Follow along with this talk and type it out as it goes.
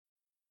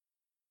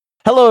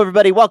Hello,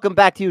 everybody. Welcome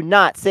back to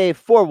Not Safe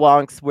for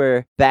Wonks.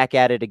 We're back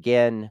at it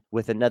again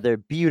with another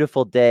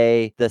beautiful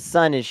day. The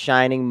sun is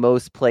shining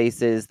most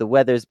places. The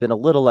weather's been a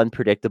little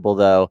unpredictable,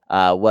 though,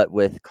 what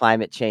with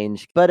climate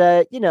change.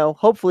 But,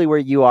 hopefully where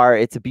you are,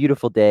 it's a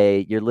beautiful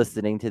day. You're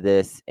listening to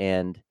this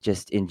and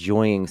just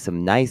enjoying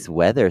some nice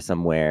weather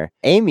somewhere.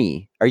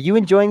 Amy, are you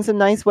enjoying some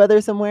nice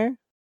weather somewhere?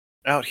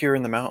 Out here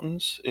in the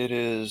mountains, it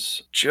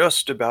is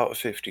just about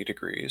 50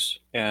 degrees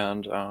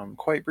and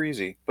quite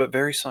breezy, but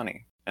very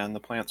sunny, and the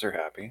plants are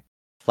happy.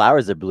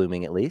 Flowers are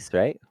blooming at least,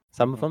 right?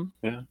 Some of Mhm.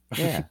 them?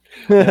 Yeah.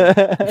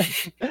 Yeah.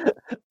 Yeah.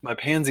 My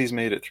pansies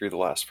made it through the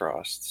last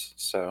frosts,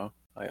 so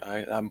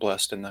I'm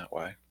blessed in that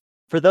way.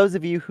 For those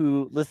of you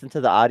who listen to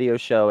the audio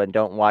show and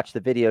don't watch the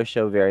video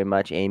show very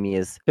much, Amy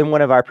has been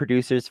one of our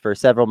producers for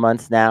several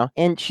months now,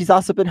 and she's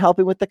also been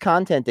helping with the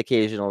content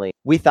occasionally.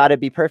 We thought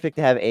it'd be perfect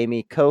to have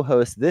Amy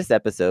co-host this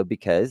episode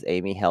because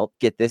Amy helped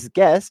get this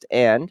guest,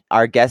 and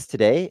our guest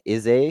today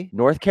is a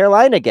North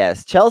Carolina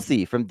guest,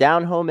 Chelsea from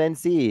Down Home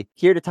NC,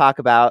 here to talk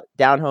about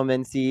Down Home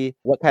NC,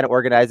 what kind of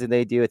organizing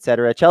they do,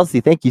 etc. Chelsea,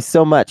 thank you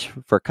so much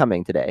for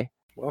coming today.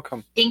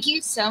 Welcome. Thank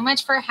you so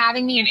much for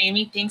having me, and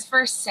Amy, thanks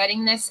for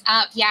setting this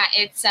up. Yeah,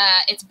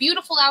 it's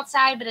beautiful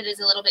outside, but it is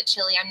a little bit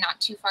chilly. I'm not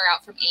too far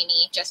out from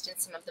Amy, just in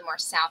some of the more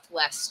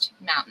southwest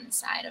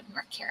mountainside of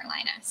North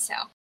Carolina. So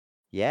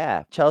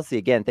Yeah. Chelsea,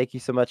 again, thank you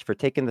so much for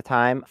taking the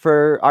time.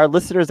 For our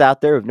listeners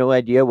out there who have no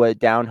idea what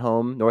Down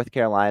Home North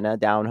Carolina,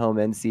 Down Home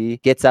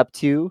NC gets up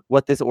to,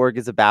 what this org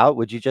is about,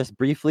 would you just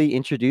briefly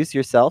introduce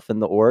yourself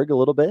and the org a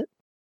little bit?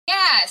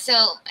 yeah, so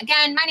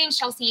again, my name's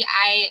Chelsea.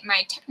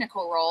 My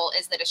technical role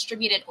is the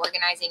distributed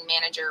organizing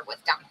manager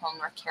with Down Home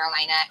North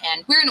Carolina,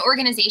 and we're an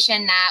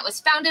organization that was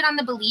founded on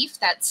the belief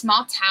that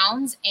small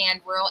towns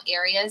and rural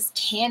areas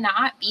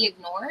cannot be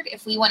ignored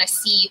if we want to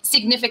see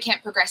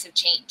significant progressive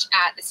change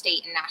at the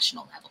state and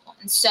national level.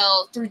 And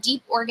so through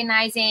deep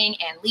organizing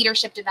and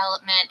leadership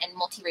development and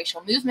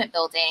multiracial movement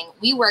building,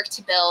 we work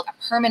to build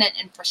a permanent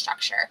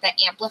infrastructure that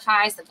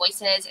amplifies the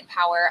voices and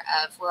power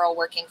of rural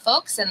working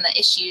folks and the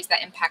issues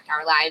that impact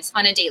our lives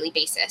on a daily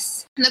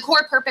basis. And the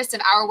core purpose of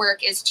our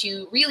work is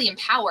to really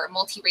empower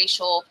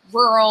multiracial,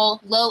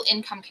 rural,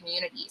 low-income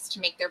communities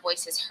to make their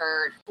voices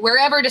heard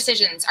wherever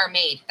decisions are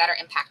made that are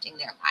impacting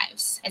their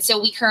lives. And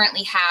so we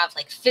currently have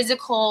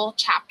physical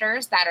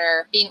chapters that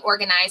are being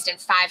organized in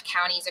 5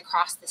 counties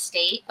across the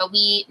state, but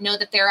we know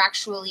that there are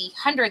actually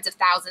hundreds of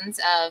thousands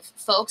of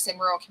folks in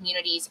rural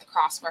communities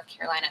across North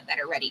Carolina that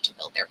are ready to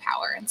build their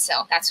power. And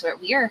so that's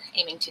what we are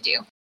aiming to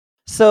do.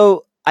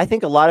 So I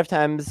think a lot of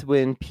times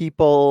when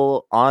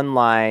people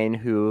online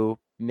who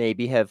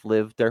maybe have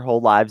lived their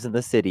whole lives in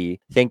the city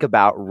think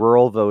about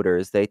rural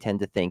voters, they tend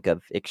to think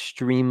of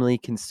extremely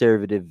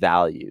conservative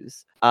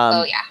values.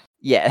 Oh, yeah.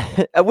 Yeah,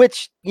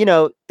 which,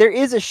 there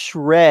is a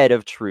shred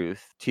of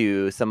truth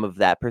to some of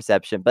that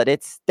perception, but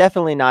it's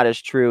definitely not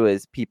as true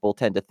as people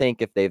tend to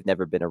think if they've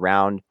never been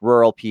around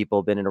rural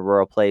people, been in a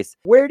rural place.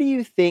 Where do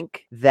you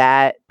think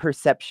that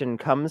perception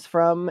comes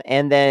from?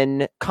 And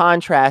then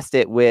contrast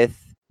it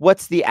with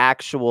what's the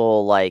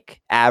actual,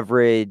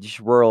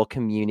 average rural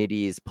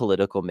community's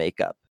political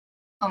makeup?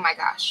 Oh my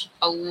gosh,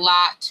 a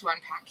lot to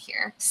unpack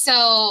here.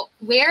 So,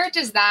 where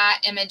does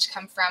that image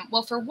come from?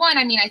 Well, for one,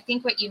 I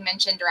think what you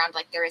mentioned around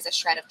there is a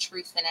shred of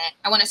truth in it.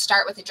 I want to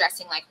start with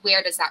addressing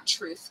where does that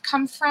truth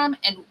come from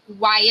and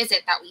why is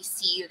it that we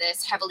see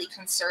this heavily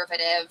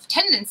conservative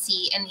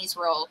tendency in these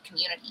rural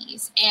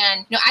communities?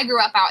 And, I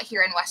grew up out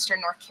here in Western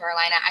North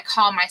Carolina. I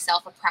call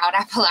myself a proud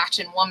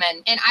Appalachian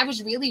woman, and I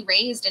was really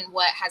raised in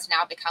what has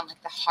now become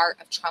the heart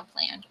of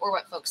Trumpland, or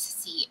what folks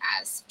see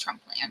as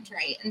Trumpland,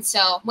 right? And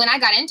so, when I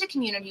got into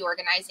community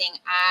organizing,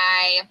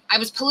 I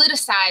was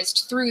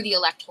politicized through the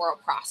electoral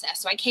process.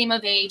 So I came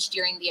of age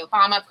during the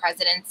Obama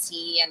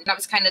presidency, and that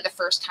was kind of the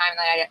first time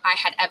that I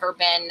had ever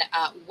been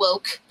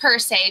woke, per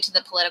se, to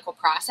the political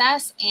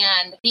process.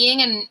 And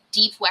being in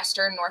deep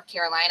Western North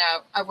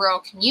Carolina, a rural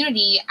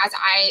community, as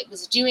I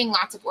was doing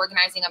lots of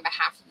organizing on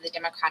behalf of the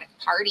Democratic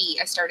Party,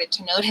 I started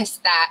to notice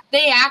that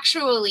they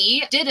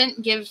actually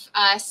didn't give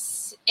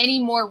us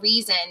any more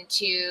reason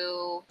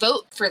to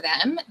vote for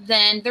them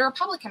than the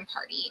Republican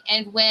Party.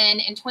 And when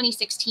in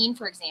 2016,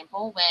 for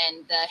example,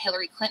 when the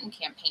Hillary Clinton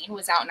campaign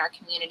was out in our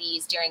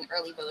communities during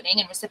early voting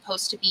and was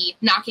supposed to be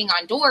knocking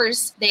on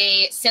doors,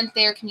 they sent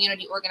their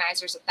community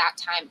organizers at that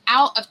time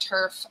out of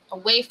turf,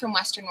 away from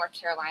Western North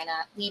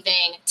Carolina,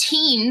 leaving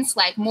teens,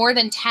 more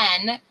than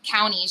 10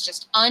 counties,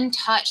 just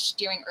untouched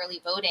during early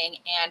voting.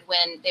 And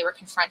when they were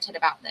confronted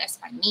about this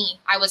by me,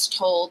 I was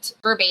told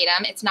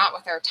verbatim, it's not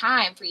worth our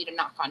time for you to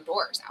knock on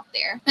doors out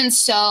there. And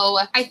so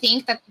I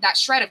think that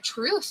shred of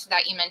truth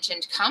that you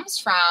mentioned comes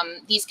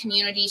from these communities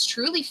communities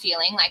truly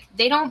feeling like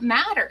they don't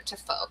matter to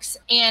folks.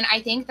 And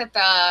I think that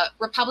the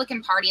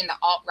Republican Party and the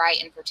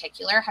alt-right in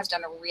particular has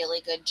done a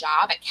really good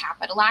job at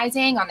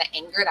capitalizing on the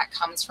anger that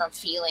comes from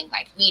feeling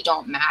like we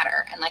don't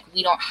matter and like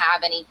we don't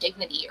have any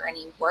dignity or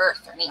any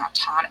worth or any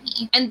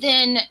autonomy. And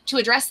then to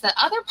address the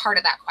other part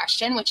of that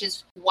question, which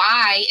is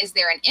why is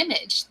there an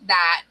image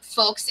that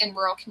folks in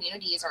rural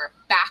communities are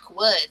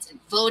backwoods and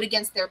vote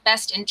against their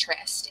best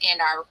interest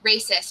and are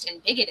racist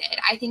and bigoted?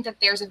 I think that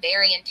there's a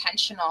very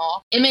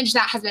intentional image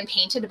that has been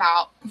painted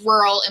about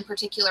rural, in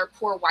particular,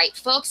 poor white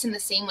folks, in the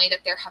same way that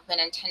there have been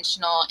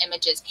intentional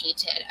images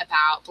painted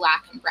about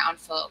Black and brown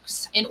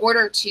folks in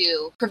order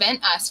to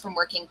prevent us from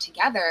working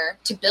together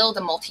to build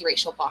a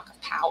multiracial block of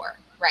power,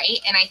 right?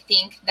 And I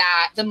think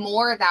that the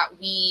more that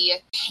we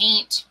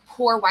paint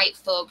poor white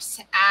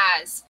folks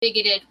as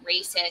bigoted,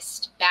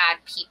 racist, bad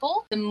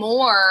people, the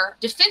more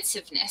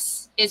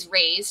defensiveness is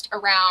raised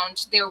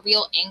around their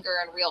real anger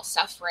and real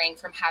suffering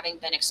from having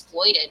been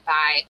exploited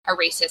by a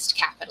racist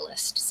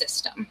capitalist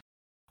system.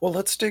 Well,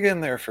 let's dig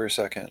in there for a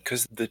second,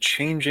 because the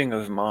changing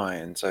of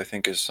minds, I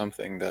think, is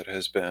something that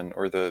has been,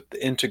 or the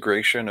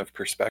integration of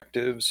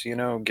perspectives,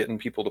 getting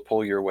people to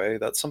pull your way,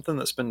 that's something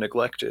that's been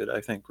neglected,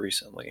 I think,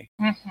 recently.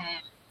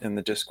 In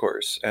the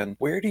discourse. And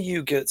where do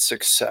you get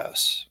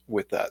success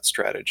with that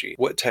strategy?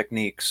 What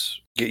techniques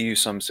get you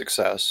some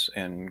success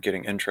in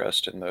getting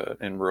interest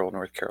in rural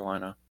North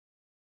Carolina?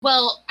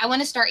 Well, I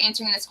want to start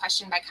answering this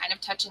question by kind of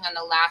touching on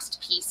the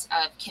last piece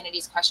of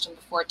Kennedy's question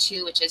before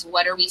too, which is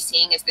what are we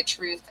seeing as the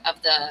truth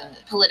of the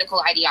political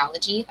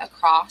ideology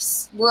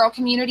across rural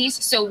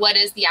communities? So what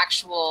is the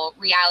actual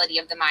reality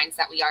of the minds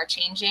that we are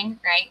changing,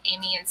 right,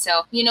 Amy? And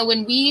so,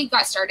 when we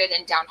got started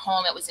in Down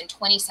Home, it was in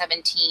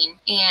 2017,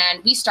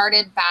 and we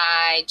started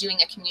by doing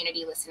a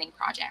community listening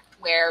project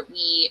where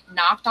we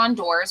knocked on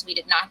doors. We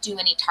did not do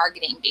any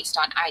targeting based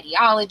on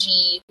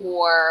ideology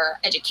or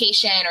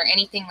education or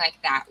anything like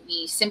that.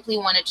 We simply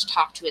wanted to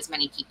talk to as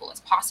many people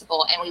as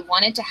possible. And we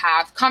wanted to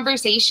have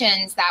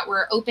conversations that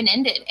were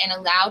open-ended and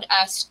allowed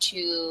us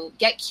to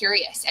get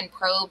curious and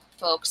probe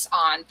folks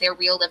on their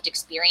real lived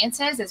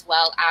experiences as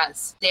well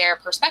as their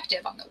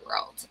perspective on the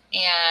world,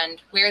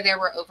 and where there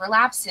were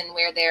overlaps and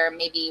where there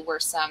maybe were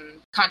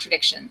some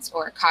contradictions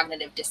or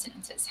cognitive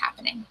dissonances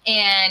happening.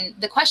 And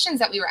the questions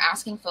that we were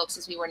asking folks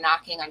as we were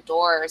knocking on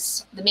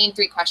doors, the main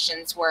three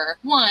questions were,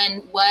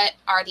 one, what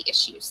are the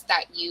issues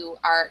that you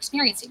are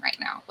experiencing right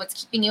now?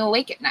 What's keeping you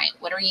awake at night?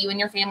 What are you and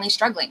your family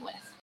struggling with?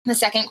 The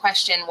second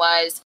question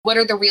was, what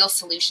are the real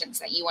solutions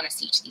that you want to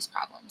see to these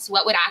problems?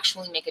 What would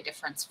actually make a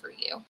difference for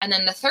you? And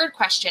then the third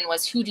question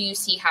was, who do you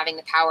see having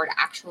the power to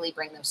actually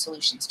bring those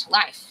solutions to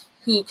life?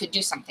 Who could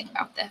do something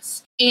about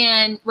this?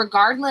 And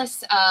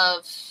regardless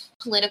of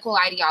political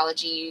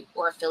ideology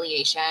or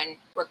affiliation,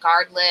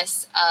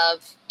 regardless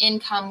of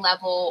income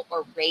level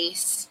or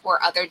race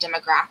or other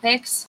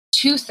demographics,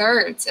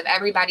 2/3 of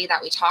everybody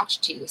that we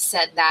talked to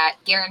said that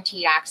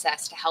guaranteed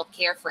access to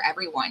healthcare for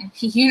everyone,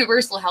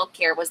 universal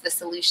healthcare, was the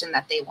solution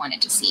that they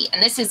wanted to see.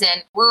 And this is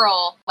in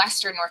rural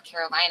Western North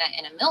Carolina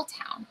in a mill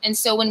town. And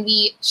so when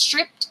we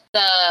stripped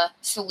the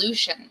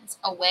solutions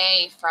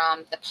away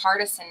from the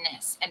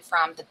partisanness and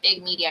from the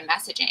big media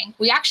messaging,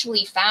 we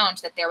actually found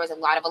that there was a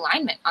lot of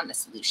alignment on the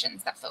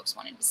solutions that folks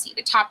wanted to see.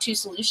 The top two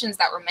solutions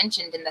that were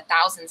mentioned in the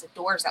thousands of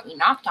doors that we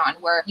knocked on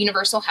were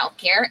universal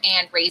healthcare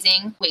and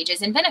raising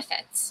wages and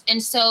benefits.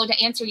 And so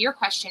to answer your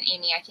question,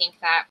 Amy, I think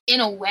that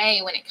in a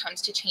way, when it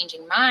comes to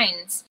changing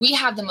minds, we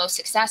have the most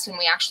success when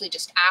we actually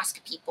just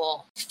ask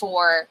people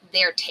for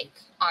their take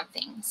on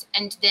things.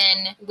 And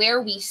then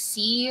where we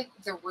see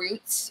the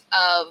roots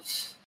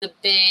of the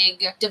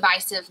big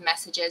divisive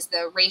messages,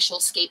 the racial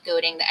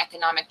scapegoating, the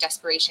economic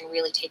desperation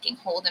really taking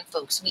hold in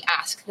folks, we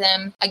ask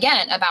them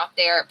again about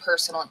their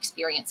personal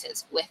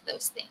experiences with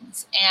those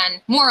things.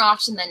 And more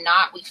often than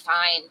not, we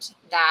find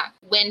that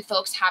when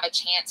folks have a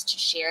chance to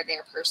share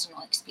their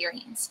personal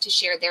experience, to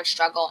share their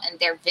struggle and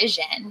their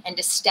vision, and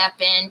to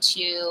step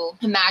into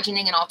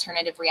imagining an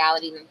alternative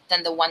reality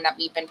than the one that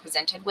we've been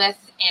presented with,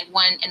 and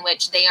one in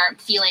which they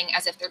aren't feeling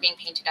as if they're being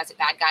painted as a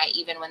bad guy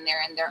even when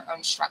they're in their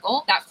own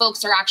struggle, that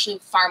folks are actually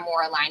far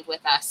more aligned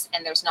with us,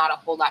 and there's not a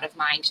whole lot of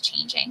mind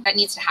changing that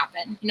needs to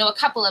happen. A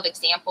couple of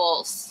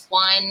examples.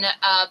 One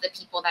of the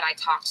people that I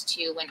talked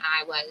to when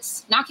I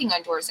was knocking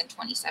on doors in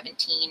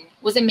 2017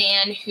 was a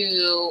man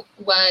who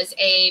was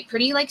a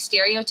pretty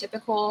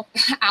stereotypical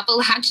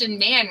Appalachian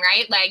man,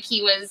 right?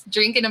 He was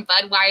drinking a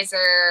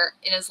Budweiser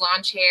in his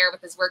lawn chair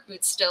with his work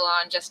boots still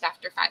on just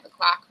after 5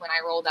 o'clock when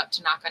I rolled up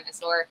to knock on his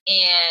door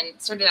and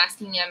started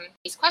asking him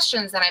these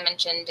questions that I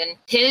mentioned. And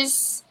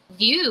his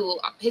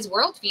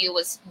worldview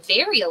was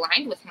very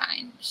aligned with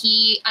mine.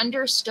 He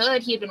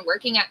understood, he had been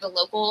working at the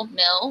local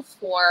mill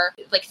for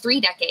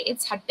 3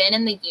 decades, had been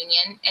in the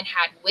union, and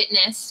had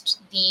witnessed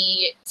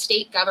the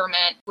state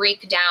government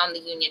break down the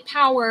union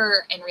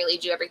power and really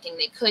do everything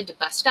they could to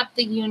bust up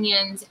the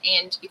unions.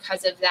 And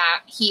because of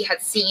that, he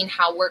had seen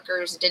how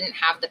workers didn't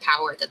have the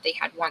power that they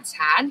had once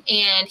had.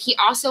 And he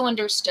also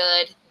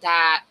understood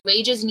that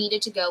wages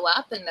needed to go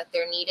up and that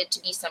there needed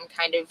to be some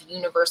kind of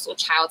universal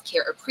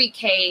childcare or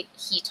pre-K.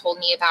 He told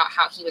me about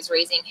how he was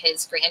raising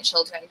his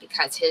grandchildren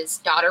because his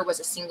daughter was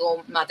a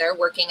single mother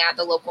working at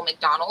the local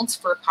McDonald's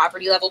for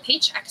poverty level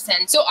paychecks.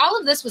 And so all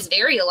of this was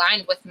very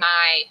aligned with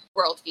my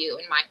worldview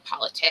and my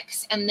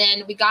politics. And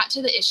then we got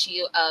to the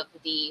issue of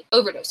the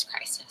overdose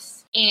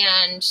crisis.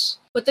 And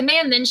what the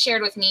man then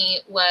shared with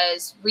me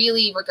was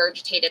really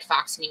regurgitated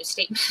Fox News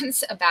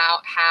statements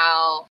about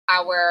how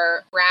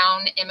our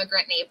brown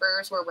immigrant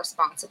neighbors were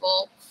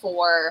responsible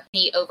for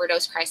the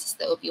overdose crisis,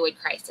 the opioid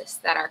crisis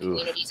that our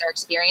communities are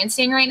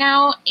experiencing right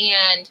now.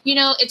 And, you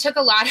know, it took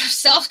a lot of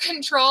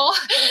self-control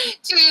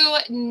to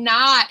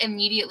not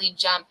immediately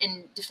jump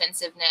in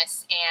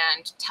defensiveness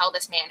and tell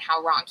this man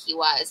how wrong he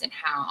was and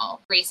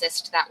how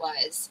racist that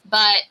was.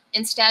 But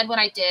instead, what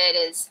I did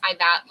is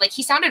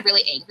he sounded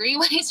really angry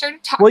when he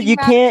started talking. Well,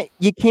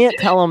 you can't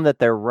tell them that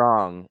they're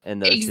wrong in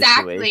those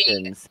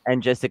situations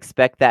and just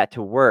expect that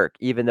to work,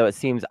 even though it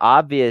seems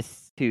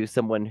obvious to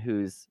someone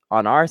who's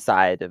on our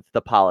side of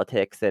the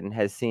politics and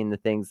has seen the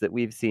things that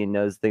we've seen,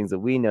 knows things that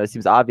we know. It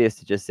seems obvious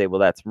to just say, well,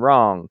 that's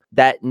wrong.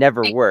 That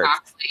never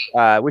works,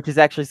 which is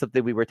actually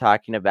something we were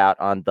talking about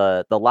on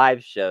the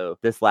live show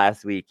this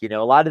last week. You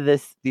know, a lot of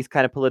these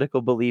kind of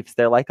political beliefs,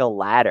 they're like a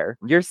ladder.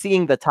 You're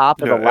seeing the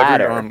top of the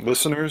ladder.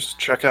 Listeners,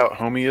 check out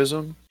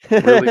Homieism.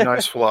 Really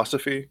nice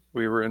philosophy.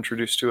 We were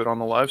introduced to it on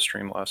the live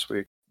stream last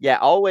week. Yeah,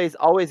 always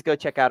go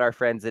check out our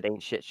friends at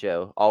Ain't Shit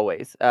Show.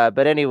 Always.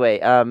 But anyway,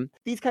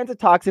 these kinds of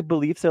toxic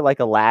beliefs are like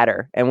a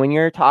ladder. And when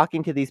you're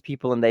talking to these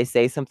people and they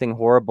say something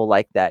horrible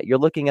like that, you're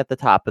looking at the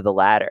top of the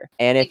ladder.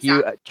 And if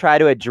you try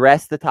to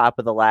address the top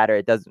of the ladder,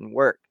 it doesn't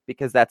work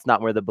because that's not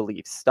where the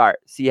beliefs start.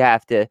 So you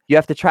have to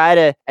try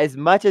to, as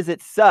much as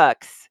it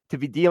sucks to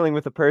be dealing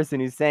with a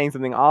person who's saying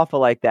something awful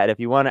like that, if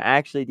you want to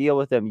actually deal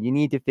with them, you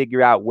need to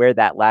figure out where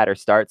that ladder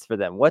starts for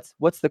them.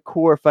 What's the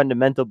core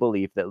fundamental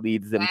belief that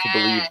leads them to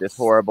believe this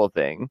horrible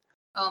thing?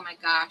 Oh my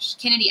gosh,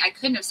 Kennedy, I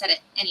couldn't have said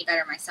it any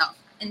better myself.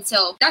 And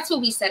so that's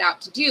what we set out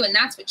to do, and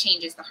that's what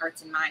changes the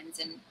hearts and minds.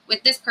 And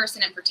with this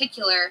person in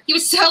particular, he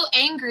was so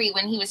angry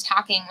when he was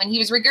talking, when he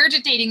was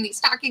regurgitating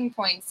these talking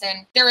points,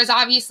 and there was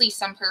obviously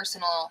some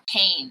personal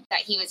pain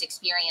that he was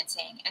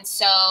experiencing. And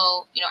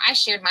so, you know, I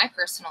shared my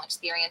personal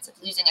experience of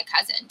losing a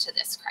cousin to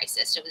this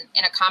crisis. It was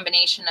in a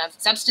combination of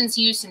substance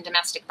use and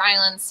domestic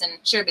violence, and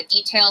shared the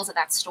details of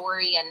that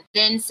story, and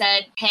then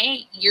said,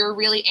 hey, you're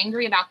really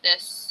angry about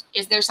this.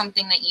 Is there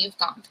something that you've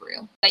gone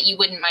through that you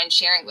wouldn't mind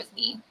sharing with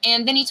me?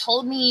 And then he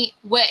told me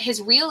what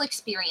his real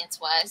experience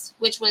was,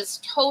 which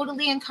was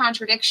totally in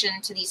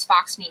contradiction to these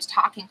Fox News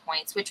talking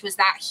points, which was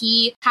that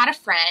he had a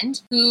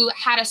friend who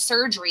had a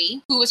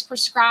surgery, who was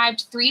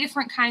prescribed 3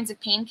 different kinds of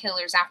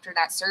painkillers after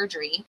that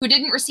surgery, who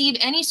didn't receive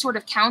any sort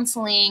of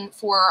counseling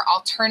for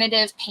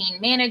alternative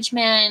pain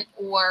management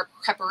or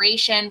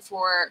preparation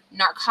for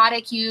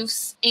narcotic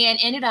use, and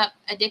ended up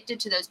addicted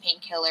to those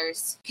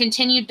painkillers,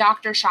 continued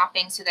doctor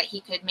shopping so that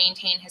he could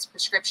maintain his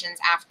prescriptions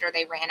after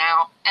they ran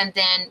out. And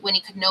then when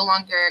he could no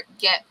longer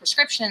get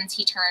prescriptions,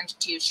 he turned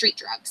to street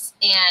drugs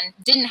and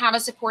didn't have a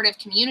supportive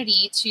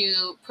community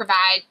to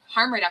provide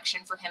harm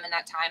reduction for him in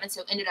that time. And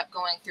so ended up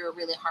going through a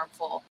really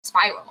harmful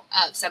spiral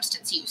of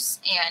substance use.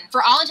 And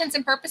for all intents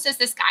and purposes,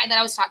 this guy that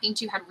I was talking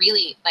to had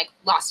really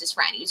lost his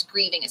friend. He was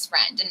grieving his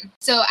friend. And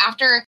so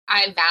after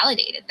I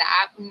validated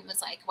that and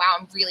was like, wow,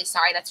 I'm really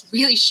sorry. That's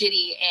really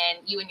shitty. And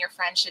you and your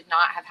friend should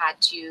not have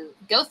had to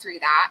go through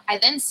that. I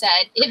then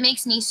said, it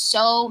makes me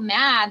so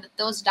mad that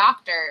those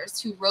doctors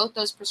who wrote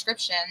those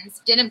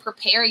prescriptions didn't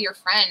prepare your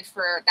friend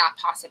for that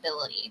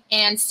possibility.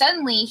 And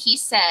suddenly he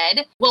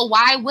said, well,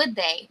 why would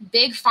they?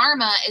 Big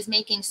Pharma is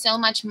making so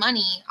much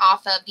money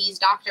off of these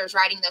doctors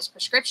writing those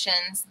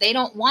prescriptions. They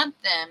don't want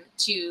them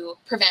to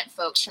prevent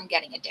folks from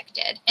getting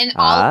addicted. And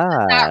all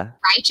of that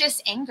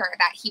righteous anger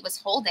that he was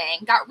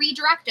holding got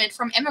redirected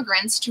from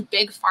immigrants to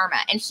Big Pharma.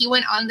 And he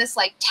went on this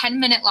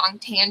 10-minute long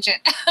tangent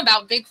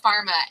about Big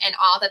Pharma and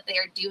all that they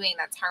are doing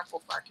that's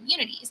harmful for our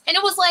communities. And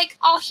it was like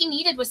all he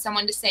needed was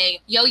someone to say,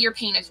 yo, your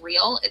pain is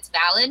real. It's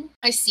valid.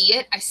 I see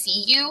it. I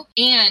see you.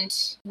 And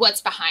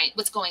what's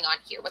going on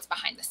here? What's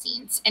behind the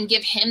scenes? And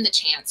give him the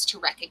chance to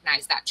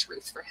recognize that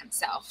truth for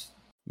himself.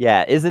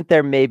 Yeah, isn't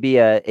there maybe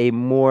a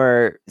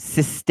more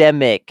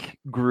systemic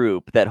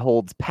group that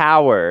holds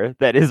power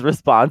that is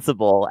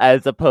responsible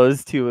as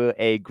opposed to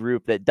a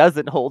group that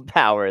doesn't hold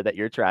power that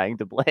you're trying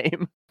to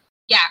blame?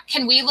 Yeah,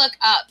 can we look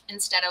up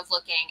instead of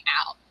looking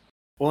out?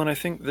 Well, and I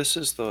think this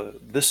is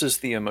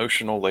the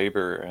emotional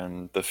labor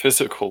and the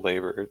physical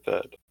labor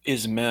that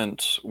is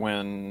meant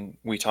when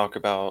we talk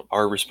about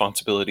our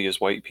responsibility as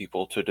white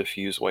people to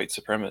diffuse white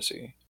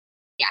supremacy.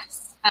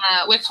 Yes.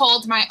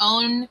 Withhold my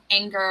own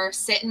anger,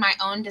 sit in my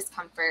own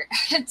discomfort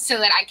so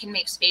that I can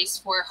make space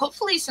for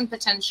hopefully some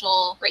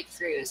potential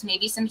breakthroughs,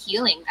 maybe some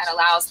healing that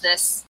allows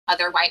this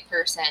other white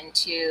person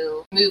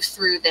to move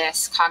through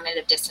this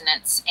cognitive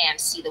dissonance and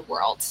see the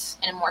world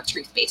in a more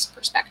truth-based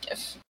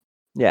perspective.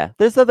 Yeah,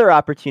 there's other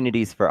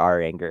opportunities for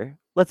our anger.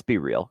 Let's be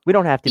real. We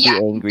don't have to be Yeah,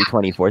 angry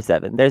exactly.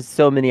 24/7. There's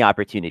so many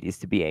opportunities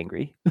to be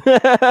angry.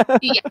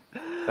 Yeah.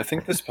 I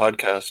think this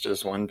podcast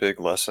is one big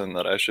lesson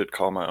that I should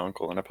call my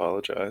uncle and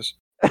apologize.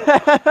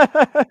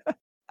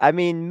 I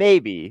mean,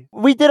 maybe.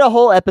 We did a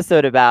whole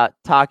episode about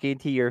talking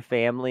to your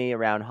family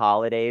around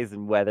holidays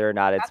and whether or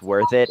not it's That's a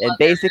worth it. whole And other.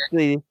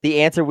 basically,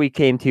 the answer we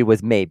came to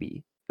was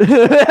maybe. It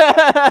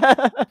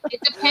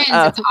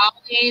depends.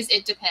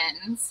 It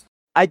depends.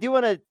 I do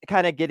want to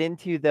kind of get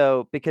into,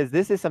 though, because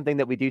this is something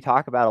that we do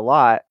talk about a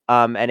lot.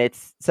 And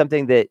it's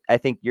something that I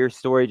think your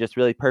story just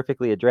really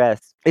perfectly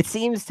addressed. It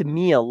seems to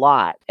me a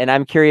lot, and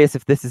I'm curious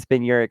if this has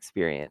been your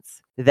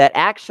experience, that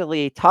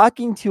actually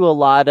talking to a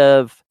lot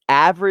of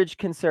average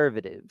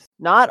conservatives,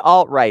 not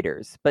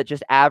alt-righters, but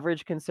just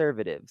average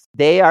conservatives,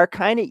 they are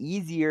kind of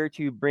easier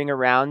to bring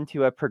around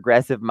to a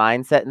progressive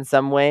mindset in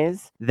some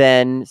ways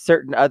than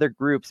certain other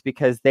groups,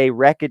 because they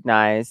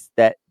recognize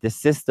that the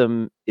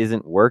system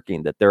isn't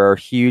working, that there are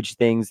huge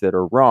things that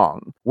are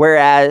wrong.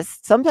 Whereas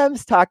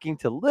sometimes talking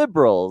to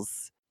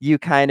liberals, you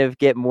kind of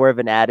get more of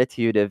an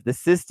attitude of the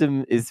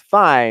system is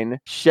fine,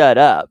 shut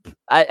up.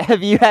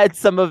 Have you had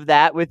some of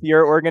that with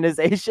your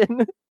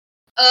organization?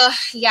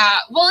 Yeah.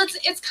 Well,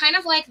 it's kind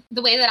of like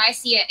the way that I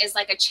see it is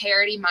like a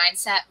charity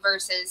mindset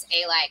versus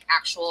a like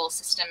actual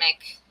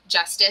systemic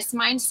justice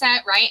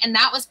mindset, right? And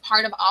that was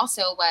part of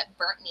also what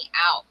burnt me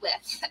out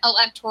with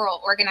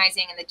electoral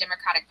organizing in the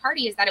Democratic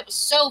Party, is that it was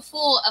so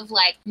full of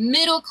like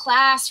middle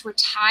class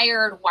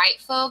retired white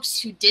folks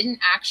who didn't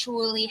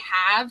actually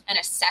have an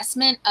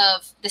assessment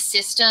of the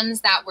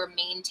systems that were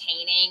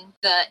maintaining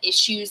the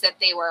issues that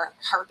they were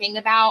harping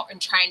about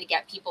and trying to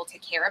get people to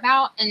care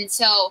about. And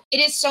so it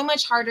is so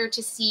much harder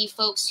to see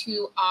folks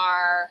who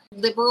are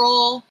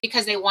liberal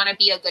because they want to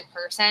be a good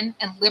person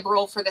and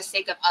liberal for the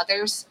sake of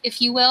others,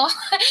 if you will,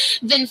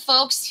 than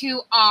folks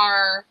who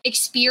are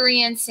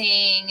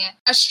experiencing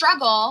a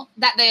struggle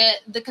that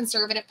the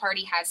Conservative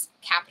Party has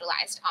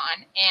capitalized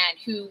on, and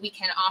who we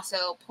can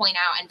also point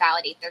out and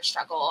validate their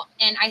struggle.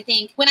 And I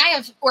think when I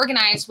have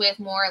organized with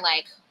more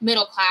like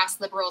middle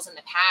class liberals in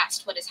the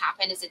past, what has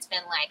happened is it's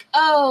been like,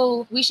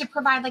 oh, we should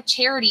provide like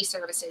charity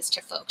services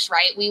to folks,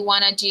 right? We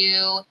want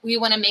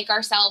to make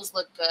ourselves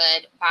look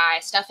good by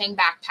stuffing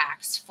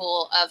backpacks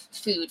full of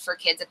food for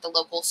kids at the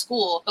local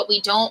school, but we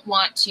don't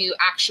want to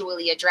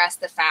actually address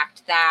the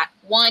fact that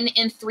 1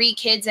 in 3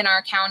 kids in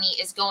our county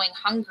is going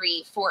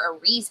hungry for a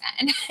reason,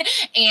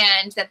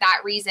 and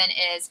that reason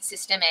is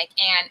systemic.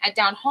 And at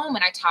Down Home,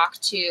 when I talk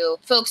to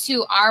folks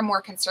who are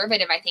more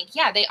conservative, I think,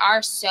 yeah, they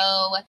are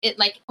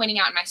like pointing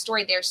out in my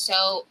story, they're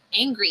so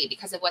angry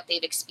because of what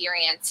they've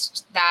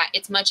experienced that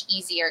it's much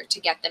easier to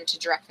get them to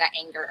direct that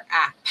anger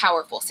at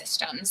powerful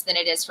systems than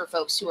it is for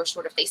folks who are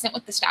sort of complacent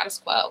with the status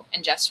quo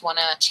and just want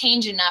to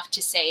change enough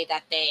to say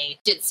that they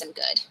did some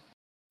good.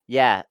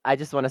 Yeah, I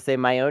just want to say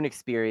my own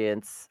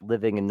experience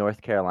living in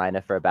North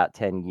Carolina for about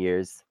 10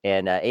 years.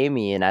 And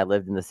Amy and I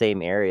lived in the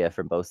same area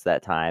for most of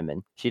that time.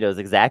 And she knows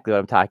exactly what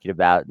I'm talking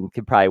about and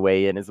could probably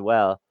weigh in as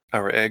well.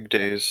 Our egg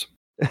days.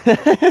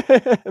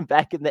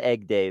 Back in the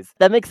egg days.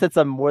 That makes sense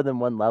on more than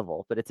one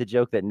level, but it's a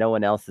joke that no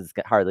one else is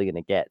hardly going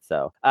to get.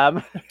 So,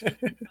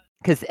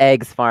 because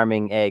eggs,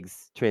 farming,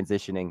 eggs,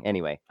 transitioning.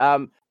 Anyway,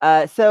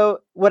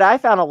 so what I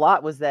found a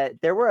lot was that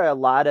there were a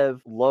lot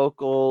of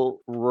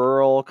local,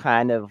 rural,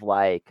 kind of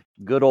like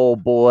good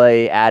old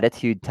boy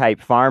attitude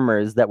type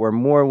farmers that were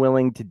more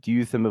willing to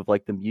do some of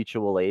like the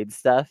mutual aid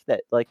stuff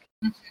that like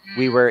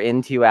we were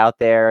into out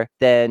there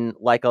than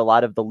like a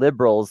lot of the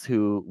liberals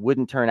who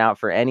wouldn't turn out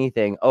for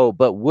anything. Oh,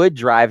 but would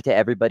drive to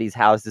everybody's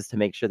houses to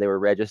make sure they were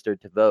registered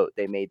to vote.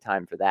 They made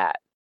time for that.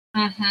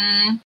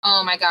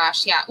 Oh my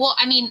gosh, yeah. Well,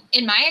 I mean,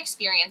 in my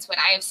experience, what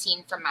I have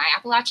seen from my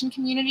Appalachian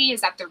community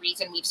is that the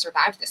reason we've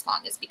survived this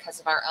long is because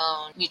of our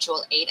own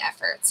mutual aid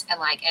efforts and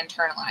like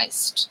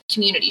internalized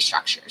community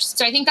structures.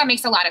 So I think that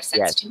makes a lot of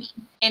sense to me.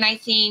 And I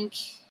think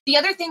the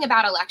other thing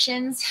about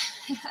elections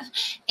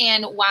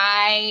and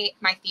why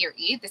my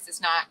theory, this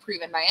is not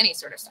proven by any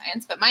sort of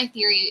science, but my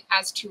theory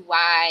as to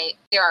why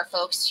there are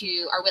folks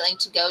who are willing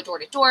to go door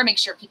to door, make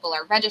sure people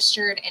are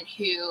registered, and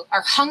who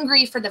are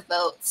hungry for the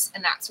votes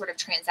and that sort of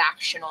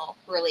transactional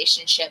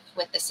relationship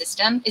with the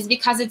system is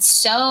because it's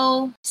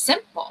so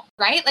simple,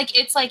 right? Like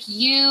it's like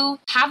you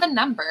have a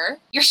number,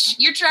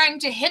 you're trying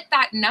to hit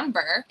that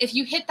number. If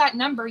you hit that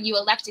number, you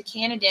elect a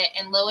candidate,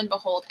 and lo and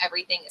behold,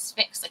 everything is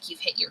fixed. Like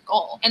you've hit your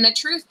goal. And the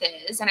truth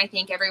is, and I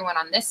think everyone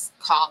on this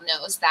call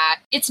knows that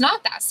it's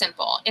not that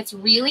simple. It's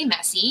really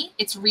messy.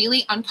 It's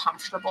really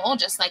uncomfortable,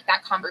 just like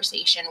that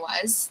conversation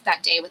was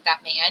that day with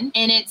that man.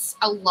 And it's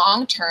a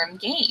long-term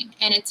game,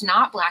 and it's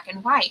not black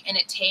and white. And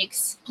it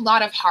takes a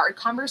lot of hard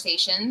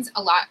conversations,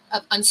 a lot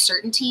of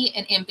uncertainty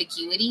and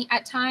ambiguity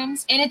at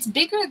times. And it's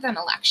bigger than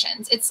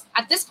elections. It's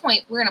at this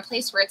point, we're in a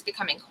place where it's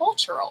becoming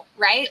cultural,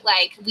 right?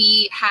 Like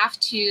we have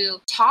to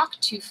talk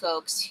to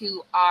folks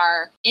who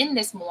are in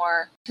this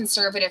more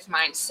conservative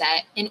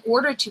mindset in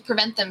order to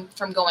prevent them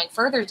from going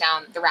further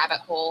down the rabbit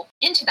hole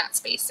into that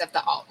space of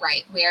the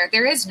alt-right, where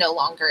there is no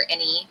longer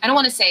any, I don't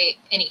want to say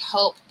any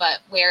hope, but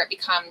where it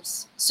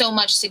becomes so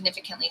much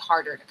significantly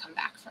harder to come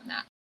back from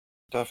that.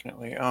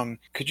 Definitely.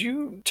 Could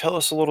you tell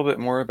us a little bit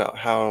more about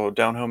how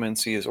Down Home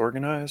NC is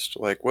organized?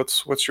 Like,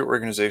 what's your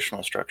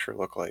organizational structure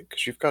look like?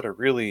 Because you've got a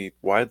really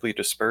widely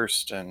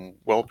dispersed and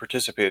well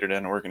participated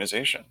in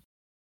organization.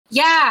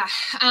 Yeah,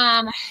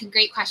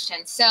 great question.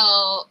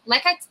 So,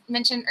 like I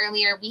mentioned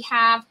earlier, we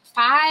have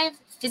 5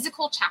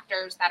 physical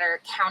chapters that are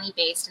county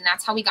based, and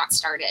that's how we got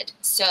started.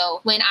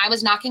 So, when I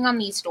was knocking on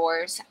these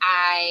doors,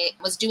 I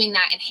was doing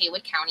that in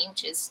Haywood County,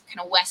 which is kind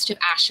of west of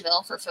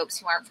Asheville for folks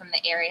who aren't from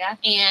the area.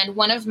 And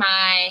one of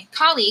my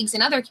colleagues,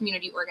 another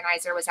community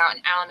organizer, was out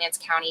in Alamance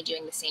County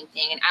doing the same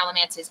thing. And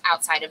Alamance is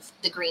outside of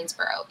the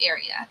Greensboro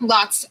area.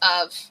 Lots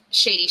of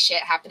shady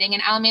shit happening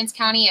in Alamance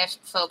County. If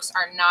folks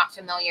are not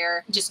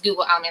familiar, just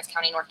Google Alamance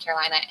County, North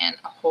Carolina, and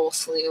a whole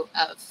slew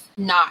of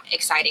not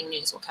exciting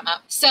news will come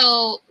up.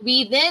 So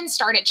we then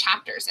started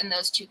chapters in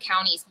those 2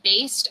 counties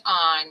based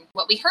on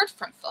what we heard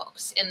from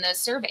folks in those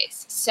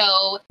surveys.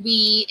 So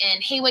we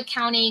in Haywood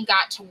County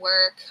got to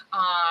work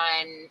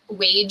on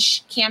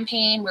wage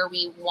campaign where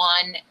we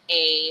won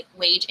a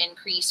wage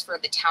increase for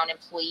the town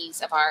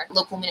employees of our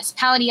local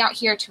municipality out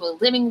here to a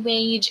living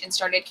wage, and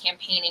started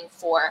campaigning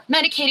for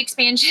Medicaid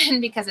expansion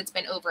because it's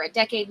been over a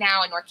decade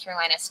now and North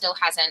Carolina still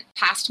hasn't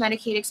passed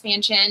Medicaid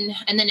expansion.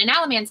 And then in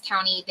Alamance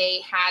County,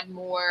 they had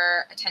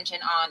more attention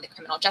on the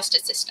criminal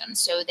justice system.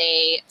 So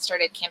they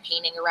started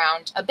campaigning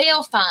around a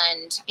bail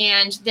fund.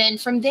 And then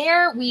from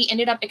there, we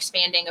ended up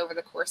expanding over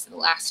the course of the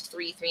last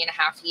 3.5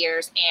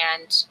 years.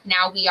 And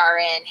now we are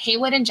in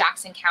Haywood and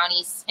Jackson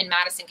counties, and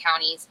Madison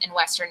counties in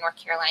Western North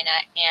Carolina,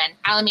 and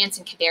Alamance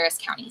and Cabarrus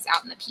counties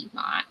out in the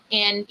Piedmont.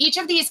 And each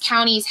of these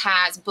counties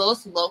has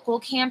both local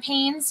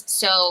campaigns.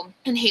 So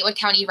in Haywood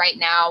County right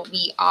now,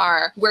 we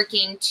are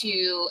working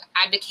to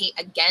advocate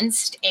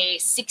against a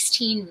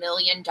 $16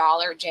 million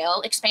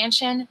jail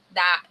expansion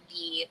that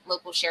the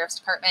local sheriff's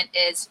department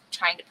is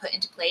trying to put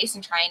into place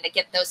and trying to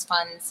get those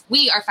funds.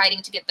 We are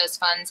fighting to get those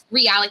funds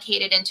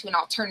reallocated into an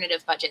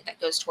alternative budget that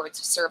goes towards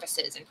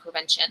services and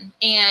prevention.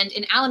 And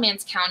in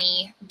Alamance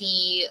County,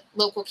 the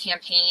local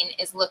campaign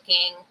is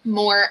looking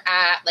more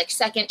at like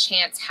second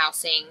chance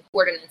housing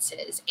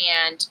ordinances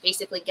and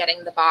basically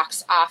getting the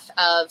box off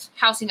of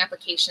housing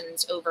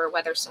applications over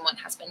whether someone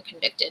has been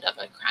convicted of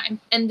a crime.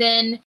 And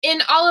then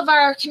in all of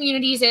our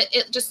communities, it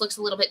just looks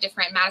a little bit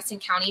different. In Madison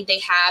County, they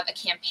have a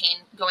campaign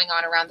going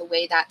on around the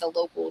way that the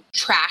local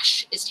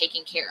trash is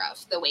taken care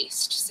of. The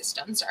waste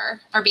systems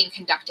are being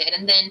conducted.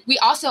 And then we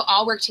also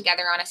all work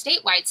together on a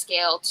statewide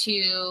scale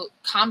to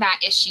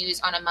combat issues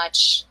on a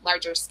much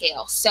larger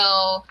scale.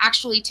 So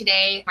actually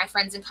today, my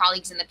friends and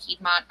colleagues in the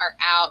Piedmont are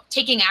out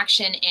taking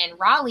action in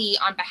Raleigh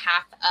on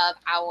behalf of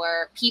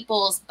our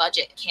People's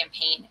Budget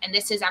campaign. And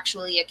this is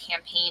actually a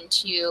campaign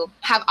to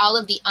have all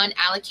of the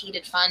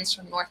unallocated funds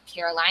from North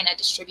Carolina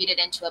distributed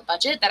into a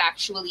budget that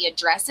actually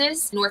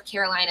addresses North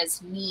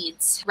Carolina's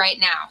needs right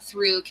now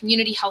through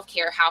community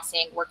healthcare,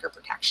 housing, worker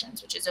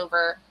protections, which is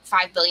over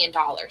 $5 billion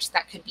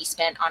that could be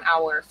spent on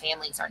our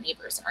families, our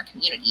neighbors, and our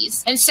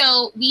communities. And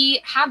so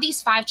we have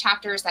these 5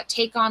 chapters that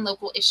take on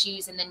local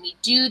issues, and then we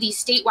do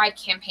these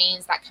statewide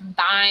campaigns that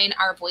combine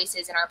our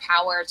voices and our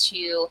power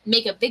to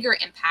make a bigger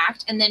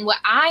impact. And then what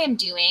I am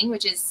doing,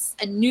 which is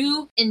a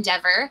new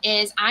endeavor,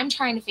 is I'm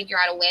trying to figure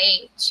out a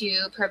way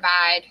to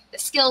provide the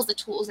skills, the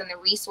tools, and the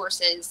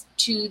resources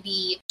to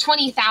the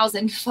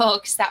 20,000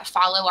 folks that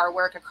follow our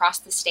work across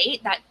the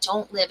state that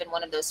don't live in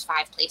one of those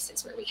 5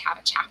 places where we have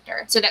a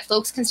chapter, so that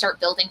folks can start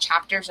building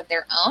chapters of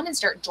their own and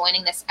start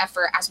joining this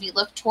effort as we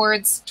look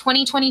towards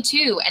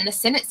 2022 and the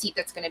Senate seat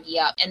that's going to be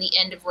up and the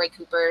end of Roy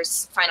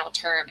Cooper's final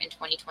term in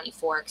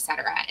 2024, et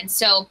cetera. And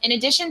so in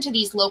addition to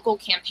these local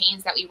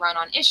campaigns that we run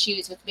on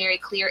issues with very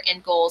clear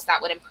end goals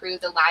that would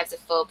improve the lives of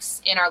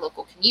folks in our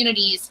local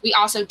communities, we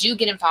also do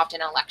get involved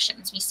in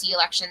elections. We see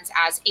elections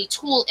as a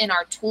tool in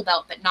our tool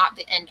belt, but not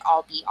the end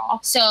all be all.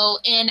 So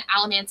in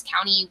Alamance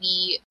County,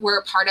 we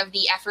were part of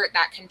the effort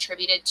that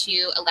contributed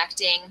to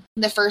electing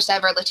the first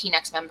ever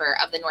Latinx member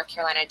of the North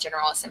Carolina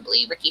General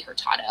Assembly, Ricky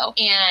Hurtado.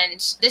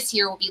 And this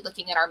year we'll be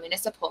looking at our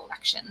municipal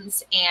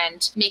elections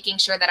and making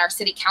sure that our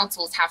city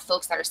councils have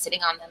folks that are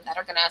sitting on them that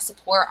are going to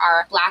support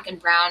our Black and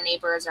brown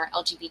neighbors, our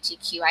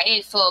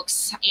LGBTQIA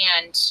folks,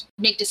 and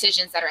make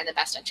decisions that are in the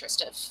best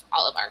interest of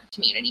all of our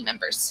community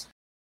members.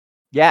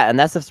 Yeah, and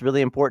that's just really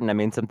important. I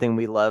mean, something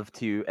we love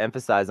to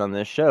emphasize on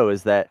this show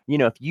is that,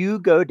 if you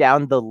go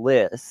down the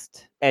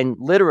list, and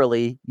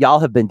literally,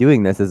 y'all have been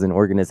doing this as an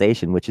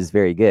organization, which is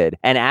very good,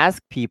 and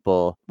ask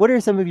people, what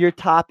are some of your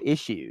top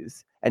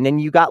issues? And then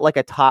you got like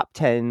a top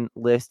 10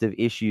 list of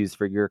issues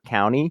for your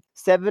county.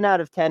 7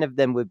 out of 10 of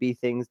them would be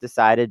things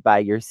decided by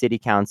your city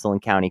council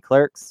and county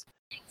clerks.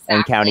 Exactly.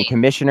 And county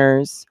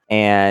commissioners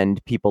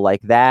and people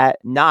like that,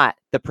 not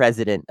the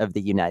president of the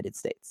United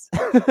States.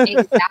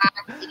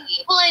 Exactly.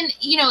 Well, and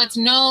it's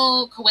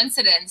no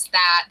coincidence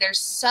that there's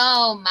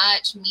so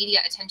much media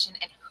attention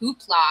and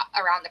hoopla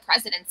around the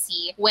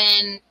presidency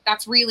when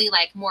that's really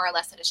like more or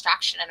less a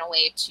distraction and a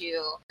way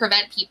to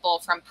prevent people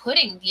from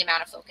putting the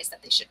amount of focus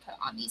that they should put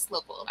on these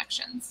local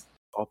elections.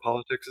 All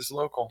politics is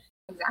local.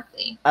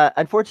 Exactly.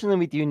 Unfortunately,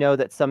 we do know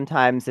that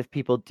sometimes if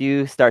people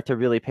do start to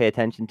really pay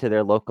attention to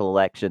their local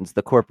elections,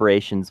 the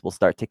corporations will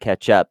start to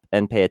catch up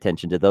and pay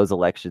attention to those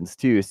elections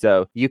too.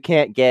 So you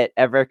can't get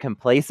ever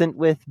complacent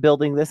with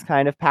building this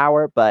kind of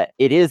power, but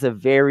it is a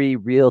very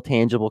real,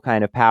 tangible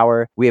kind of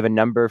power. We have a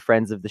number of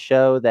friends of the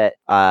show that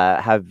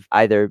have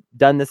either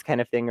done this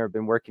kind of thing or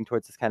been working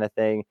towards this kind of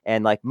thing.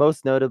 And like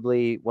most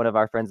notably, one of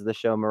our friends of the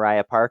show,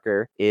 Mariah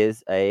Parker,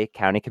 is a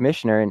county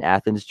commissioner in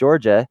Athens,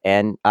 Georgia,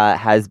 and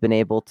has been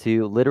able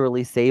to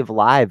literally save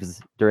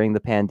lives during the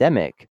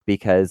pandemic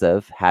because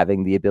of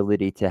having the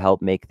ability to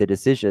help make the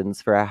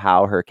decisions for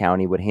how her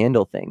county would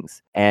handle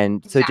things.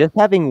 And so Exactly. just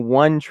having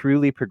one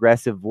truly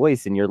progressive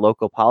voice in your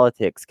local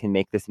politics can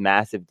make this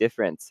massive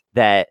difference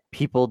that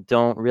people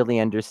don't really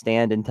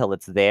understand until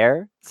it's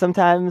there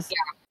sometimes.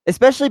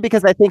 Especially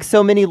because I think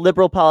so many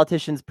liberal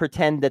politicians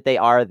pretend that they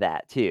are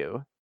that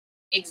too.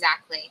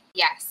 Exactly.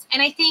 Yes.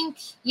 And I think,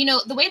 you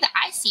know, the way that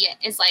I see it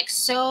is like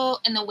so,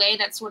 and the way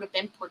that's sort of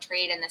been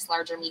portrayed in this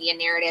larger media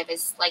narrative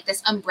is like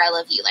this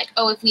umbrella view, like,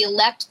 oh, if we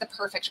elect the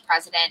perfect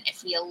president,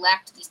 if we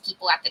elect these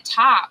people at the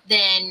top,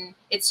 then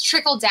it's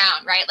trickle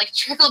down, right? Like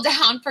trickle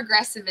down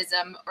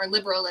progressivism or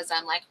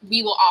liberalism, like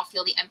we will all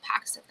feel the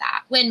impacts of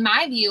that. When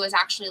my view is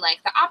actually like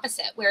the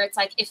opposite, where it's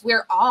like if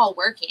we're all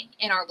working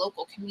in our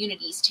local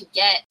communities to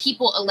get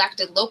people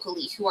elected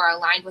locally who are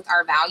aligned with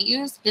our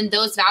values, then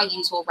those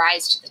values will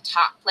rise to the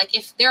top. Like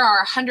if there are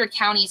 100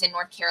 counties in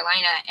North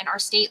Carolina and our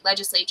state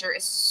legislature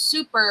is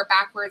super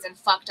backwards and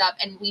fucked up,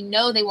 and we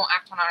know they won't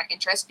act on our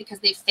interest because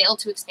they've failed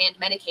to expand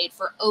Medicaid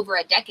for over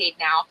a decade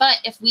now. But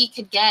if we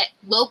could get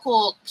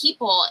local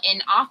people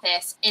in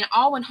office in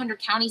all 100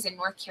 counties in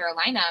North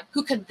Carolina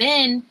who could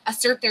then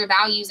assert their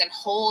values and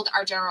hold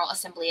our General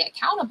Assembly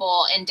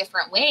accountable in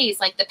different ways,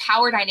 like the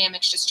power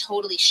dynamics just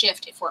totally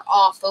shift if we're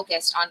all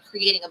focused on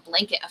creating a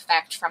blanket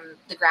effect from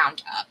the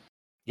ground up.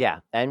 Yeah,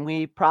 and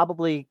we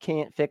probably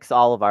can't fix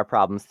all of our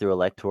problems through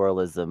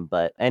electoralism,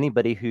 but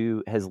anybody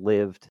who has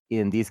lived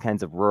in these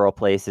kinds of rural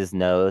places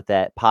know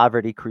that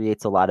poverty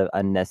creates a lot of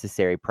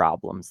unnecessary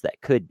problems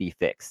that could be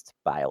fixed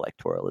by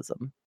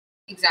electoralism.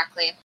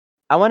 Exactly.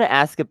 I want to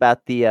ask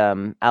about the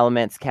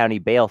Alamance County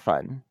Bail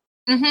Fund.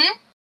 Mm-hmm.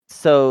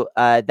 So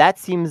that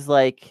seems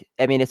like,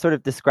 I mean, it sort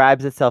of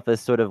describes itself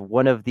as sort of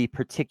one of the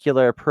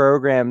particular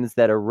programs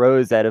that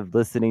arose out of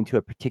listening to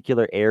a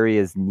particular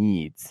area's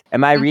needs.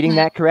 Am I reading Mm-hmm.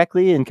 that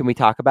correctly? And can we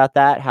talk about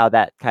that, how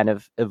that kind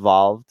of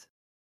evolved?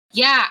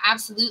 Yeah,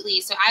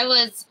 absolutely. So I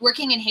was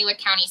working in Haywood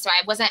County, so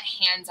I wasn't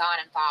hands-on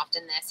involved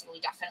in this, and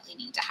we definitely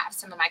need to have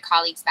some of my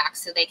colleagues back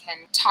so they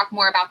can talk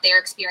more about their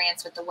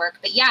experience with the work.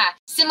 But yeah,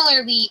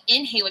 similarly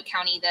in Haywood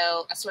County,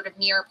 though, a sort of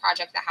mirror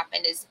project that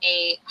happened is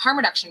a harm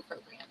reduction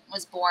program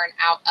was born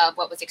out of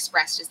what was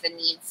expressed as the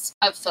needs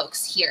of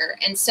folks here.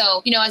 And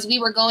so, you know, as we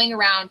were going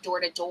around door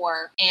to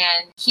door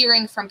and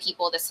hearing from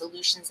people the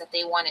solutions that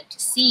they wanted to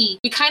see,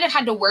 we kind of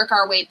had to work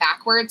our way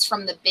backwards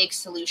from the big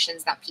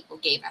solutions that people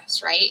gave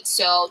us, right?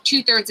 So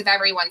 2/3 of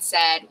everyone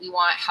said, we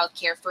want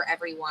healthcare for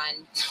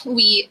everyone.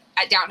 We,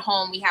 at Down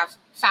Home, we have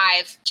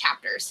 5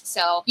 chapters.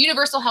 So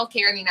universal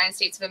healthcare in the United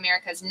States of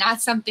America is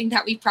not something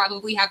that we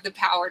probably have the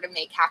power to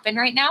make happen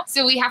right now.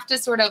 So we have to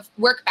sort of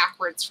work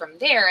backwards from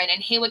there. And in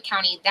Haywood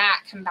County,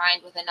 that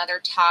combined with another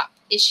top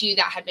issue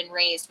that had been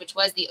raised, which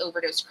was the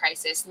overdose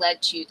crisis,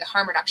 led to the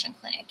harm reduction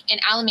clinic. In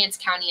Alamance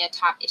County, a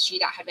top issue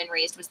that had been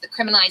raised was the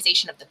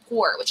criminalization of the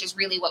poor, which is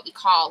really what we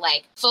call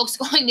like folks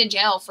going to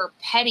jail for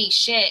petty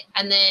shit.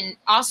 And then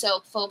also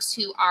folks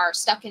who are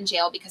stuck in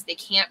jail because they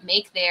can't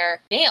make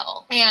their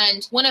bail.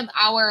 And one of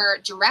our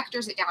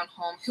directors at Down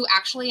Home, who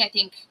actually I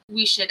think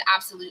we should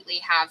absolutely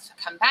have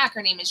come back,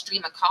 her name is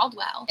Dreama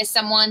Caldwell, is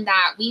someone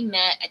that we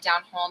met at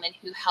Down Home and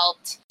who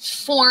helped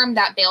form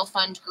that bail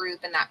fund group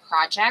and that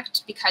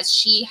project because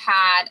she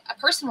had a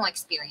personal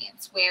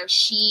experience where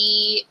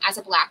she, as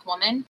a Black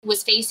woman,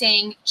 was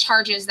facing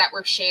charges that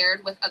were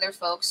shared with other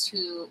folks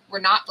who were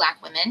not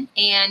Black women.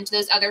 And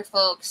those other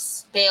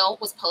folks' bail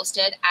was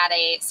posted at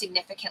a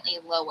significantly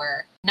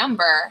lower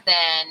number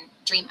than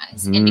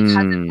Dreama's. And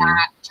because of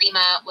that,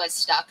 Dreama was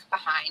stuck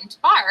behind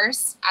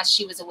bars as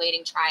she was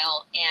awaiting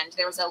trial. And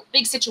there was a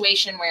big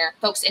situation where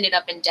folks ended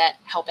up in debt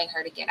helping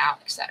her to get out,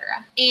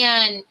 etc.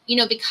 And, you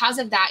know, because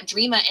of that,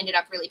 Dreama ended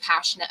up really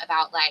passionate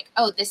about like,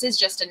 oh, this is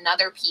just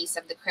another piece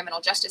of the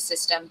criminal justice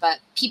system, but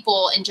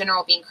people in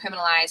general being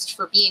criminalized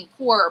for being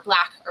poor or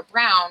Black or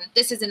brown,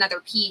 this is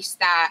another piece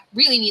that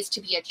really needs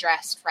to be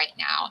addressed right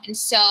now. And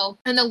so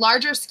in the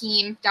larger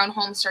scheme, Down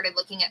Home started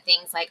looking at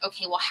things like,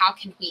 okay, well, how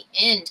can we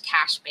end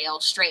cash bail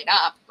straight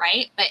up,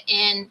 right? But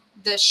in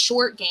the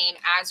short game,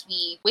 as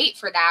we wait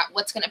for that,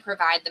 what's going to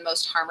provide the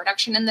most harm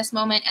reduction in this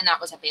moment? And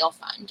that was a bail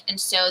fund. And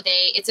so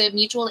it's a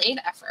mutual aid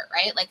effort,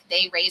 right? Like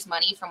they raise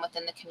money from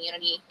within the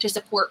community to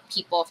support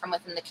people from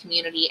within the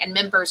community. And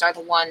members are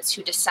the ones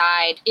who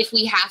decide if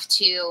we have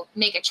to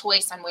make a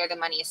choice on where the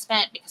money is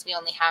spent because we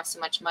only have so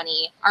much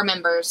money. Our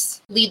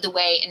members lead the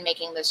way in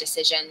making those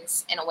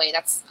decisions in a way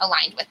that's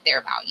aligned with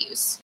their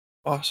values.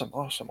 Awesome,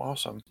 awesome,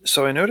 awesome.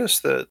 So I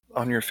noticed that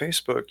on your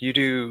Facebook, you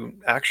do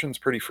actions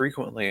pretty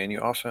frequently and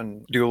you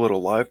often do a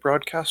little live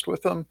broadcast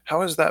with them.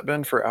 How has that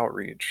been for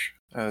outreach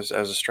as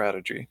a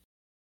strategy?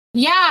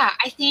 Yeah,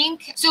 I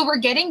think so. We're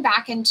getting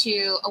back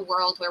into a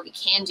world where we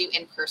can do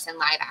in person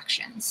live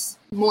actions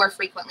more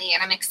frequently.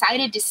 And I'm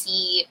excited to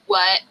see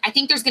what I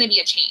think there's going to be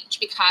a change,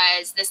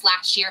 because this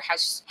last year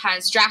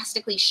has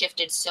drastically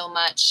shifted so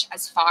much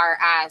as far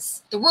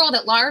as the world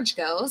at large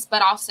goes,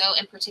 but also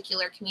in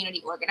particular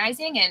community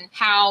organizing and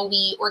how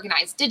we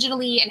organize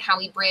digitally and how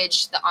we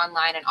bridge the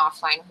online and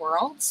offline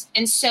worlds.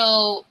 And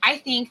so I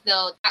think,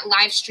 though, that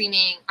live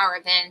streaming our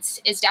events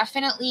is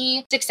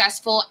definitely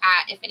successful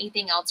at, if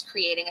anything else,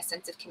 creating a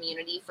sense of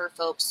community for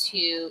folks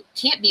who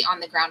can't be on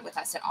the ground with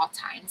us at all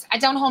times.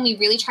 At Down Home, we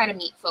really try to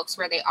meet folks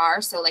where they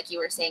are. So like you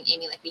were saying,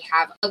 Amy, like we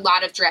have a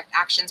lot of direct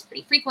actions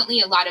pretty frequently,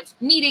 a lot of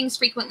meetings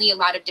frequently, a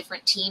lot of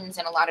different teams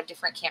and a lot of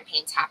different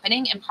campaigns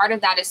happening. And part of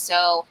that is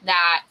so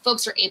that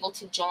folks are able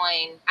to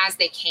join as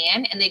they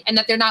can, and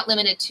that they're not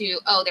limited to,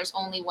 oh, there's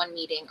only one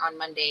meeting on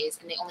Mondays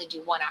and they only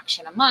do one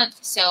action a month,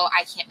 so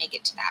I can't make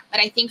it to that. But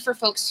I think for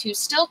folks who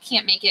still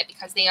can't make it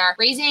because they are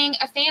raising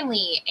a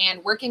family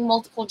and working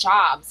multiple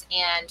jobs,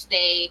 and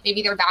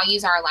maybe their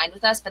values are aligned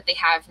with us, but they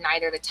have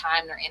neither the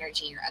time nor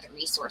energy or other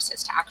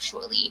resources to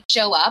actually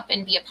show up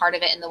and be a part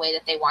of it in the way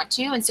that they want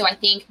to. And so I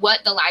think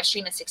what the live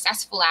stream is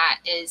successful at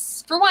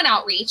is, for one,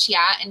 outreach,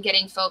 and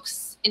getting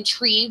folks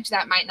intrigued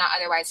that might not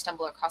otherwise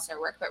stumble across our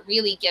work, but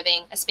really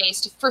giving a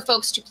space for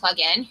folks to plug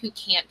in who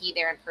can't be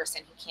there in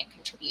person, who can't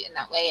contribute in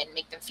that way, and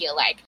make them feel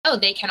like, oh,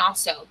 they can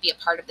also be a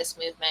part of this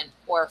movement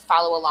or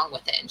follow along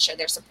with it and show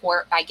their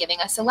support by giving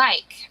us a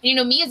like.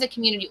 And, me as a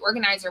community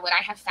organizer, what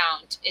I have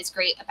found is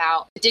great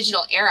about the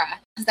digital era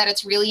is that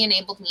it's really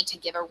enabled me to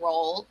give a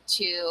role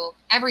to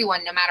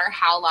everyone, no matter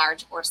how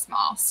large or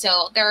small.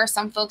 So there are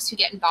some folks who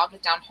get involved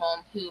with Down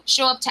Home who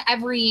show up to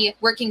every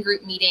working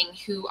group meeting,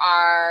 who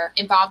are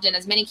involved in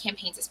as many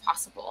campaigns as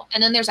possible.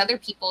 And then there's other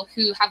people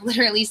who have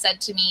literally said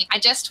to me, I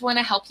just want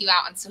to help you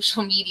out on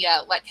social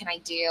media. What can I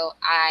do?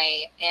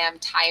 I am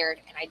tired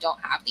and I don't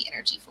have the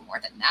energy for more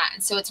than that.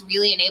 And so it's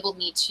really enabled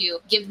me to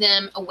give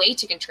them a way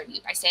to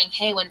contribute by saying,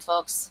 hey, when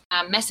folks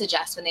message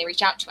us, when they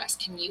reach out to us,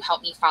 can you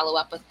help me follow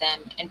up with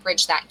them and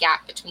bridge that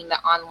gap between the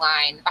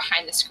online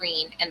behind the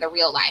screen and the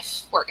real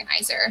life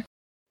organizer?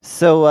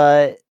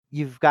 So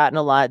you've gotten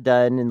a lot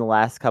done in the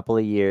last couple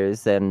of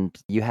years, and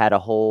you had a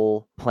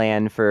whole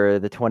plan for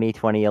the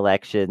 2020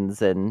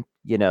 elections and,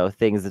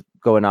 things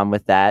going on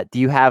with that. Do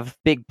you have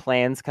big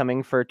plans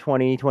coming for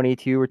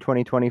 2022 or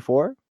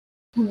 2024?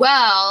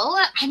 Well,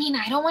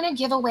 I don't want to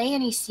give away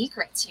any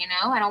secrets,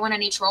 I don't want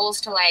any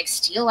trolls to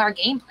steal our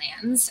game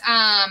plans.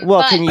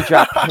 Well, can you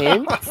drop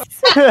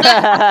hints?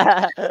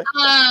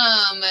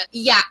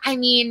 Yeah,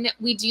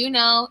 we do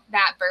know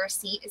that Burr's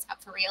seat is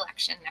up for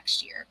re-election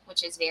next year,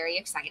 which is very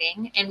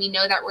exciting. And we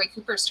know that Roy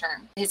Cooper's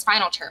term, his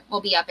final term, will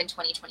be up in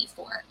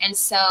 2024. And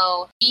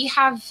so we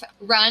have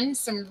run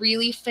some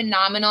really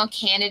phenomenal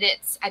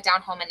candidates at Down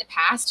Home in the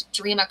past.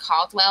 Dreama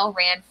Caldwell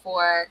ran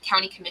for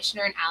county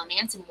commissioner in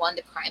Alamance and won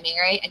the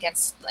primary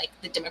against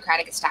the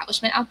Democratic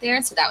establishment out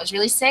there. So that was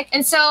really sick.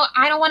 And so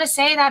I don't want to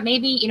say that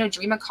maybe,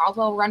 Dreama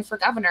Caldwell will run for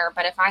governor,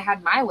 but if I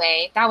had my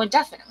way, that would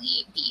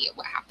definitely be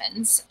what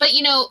happens. But,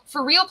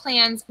 for real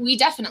plans, we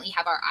definitely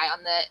have our eye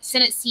on the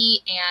Senate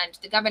seat and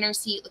the governor's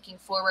seat looking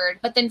forward.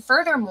 But then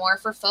furthermore,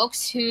 for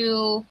folks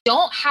who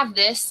don't have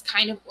this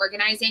kind of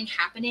organizing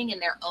happening in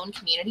their own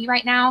community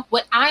right now,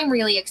 what I'm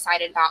really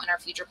excited about in our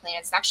future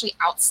plans is actually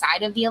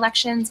outside of the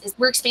elections is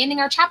we're expanding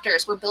our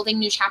chapters. We're building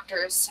new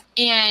chapters,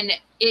 and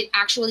it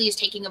actually is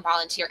taking a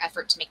volunteer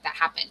effort to make that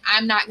happen.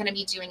 I'm not going to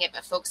be doing it,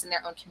 but folks in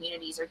their own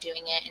communities are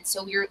doing it. And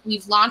so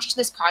we've launched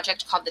this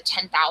project called the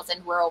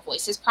 10,000 Rural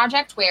Voices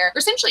Project, where we're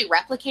essentially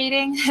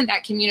replicating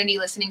that community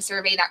listening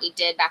survey that we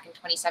did back in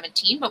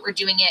 2017, but we're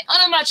doing it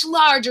on a much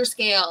larger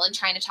scale and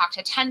trying to talk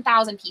to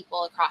 10,000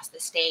 people across the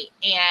state.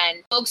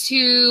 And folks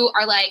who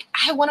are like,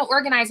 I want to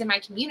organize in my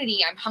community.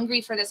 I'm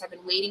hungry for this. I've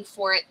been waiting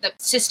for it. The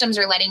systems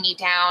are letting me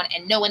down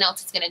and no one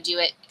else is going to do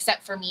it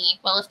except for me.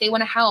 Well, if they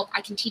want to help,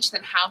 I can teach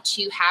them how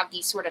to have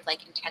these sort of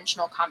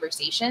intentional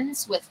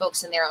conversations with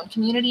folks in their own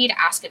community to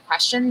ask good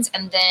questions,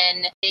 and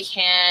then they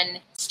can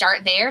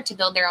start there to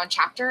build their own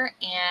chapter,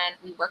 and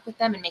we work with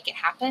them and make it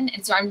happen.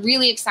 And so I'm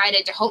really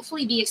excited to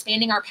hopefully be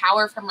expanding our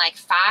power from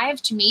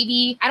 5 to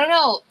maybe,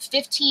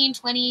 15,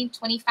 20,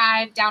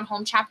 25 Down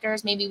Home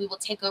chapters. Maybe we will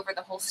take over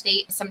the whole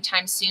state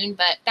sometime soon,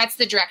 but that's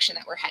the direction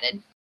that we're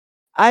headed.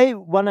 I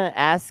want to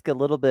ask a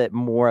little bit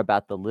more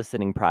about the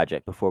listening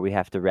project before we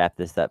have to wrap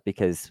this up,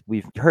 because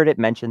we've heard it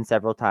mentioned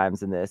several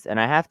times in this. And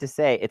I have to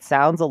say, it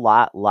sounds a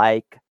lot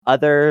like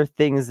Other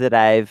things that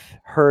I've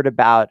heard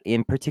about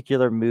in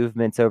particular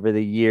movements over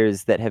the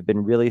years that have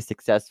been really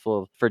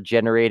successful for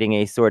generating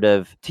a sort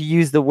of, to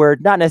use the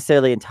word, not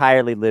necessarily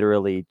entirely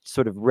literally,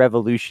 sort of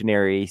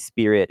revolutionary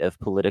spirit of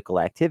political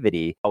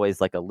activity, always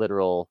like a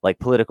literal, like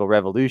political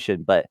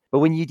revolution. But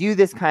when you do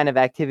this kind of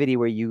activity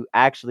where you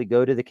actually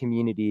go to the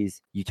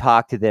communities, you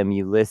talk to them,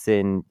 you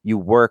listen, you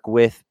work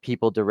with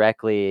people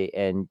directly,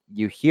 and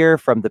you hear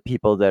from the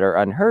people that are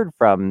unheard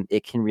from,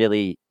 it can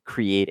really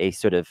create a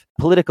sort of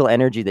political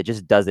energy that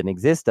just doesn't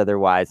exist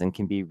otherwise and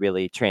can be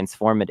really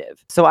transformative.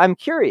 So I'm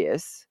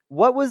curious,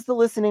 what was the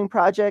Listening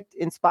Project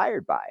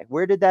inspired by?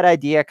 Where did that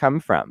idea come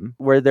from?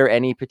 Were there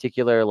any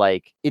particular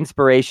like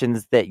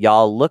inspirations that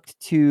y'all looked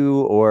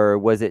to, or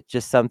was it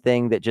just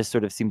something that just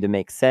sort of seemed to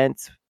make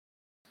sense?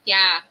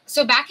 Yeah.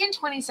 So back in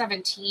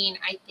 2017,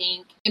 I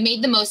think it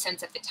made the most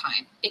sense at the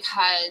time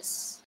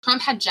because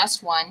Trump had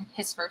just won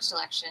his first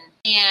election.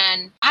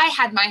 And I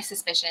had my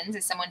suspicions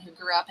as someone who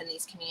grew up in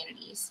these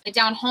communities. The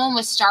Down Home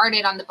was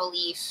started on the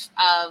belief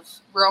of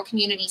rural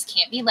communities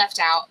can't be left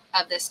out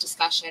of this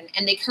discussion,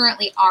 and they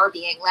currently are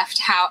being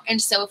left out.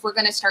 And so if we're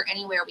going to start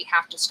anywhere, we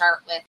have to start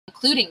with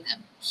including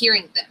them,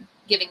 hearing them,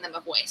 giving them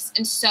a voice.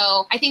 And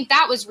so I think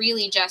that was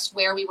really just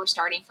where we were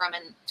starting from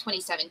in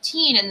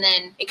 2017. And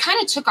then it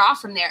kind of took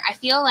off from there. I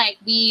feel like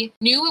we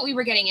knew what we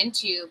were getting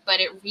into, but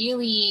it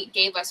really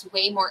gave us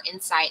way more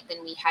insight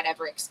than we had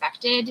ever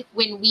expected.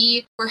 When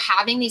we were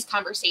having these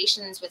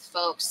conversations with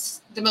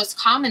folks, the most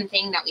common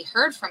thing that we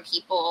heard from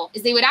people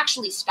is they would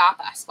actually stop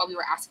us while we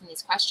were asking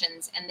these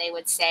questions. And they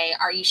would say,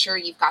 "Are you sure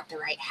you've got the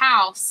right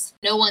house?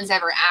 No one's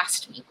ever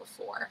asked me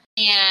before."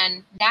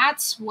 And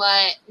that's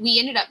what we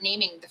ended up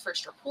naming the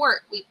first report.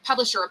 We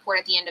published a report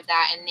at the end of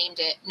that and named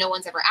it "No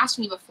One's Ever Asked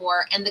Me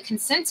Before." And the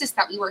consensus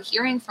that we were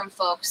hearing from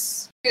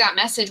folks through that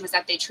message was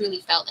that they truly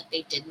felt like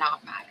they did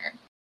not matter.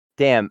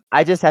 Damn,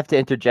 I just have to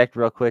interject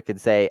real quick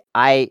and say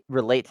I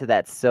relate to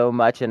that so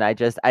much. And I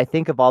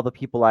think of all the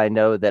people I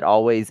know that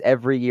always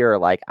every year are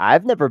like,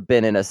 I've never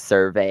been in a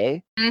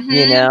survey,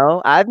 you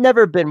know, I've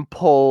never been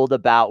polled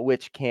about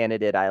which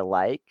candidate I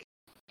like.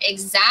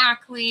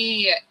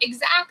 Exactly.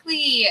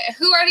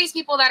 Who are these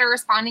people that are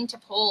responding to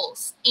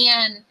polls?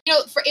 And, you know,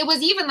 it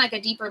was even like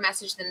a deeper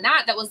message than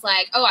that was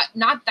like, oh,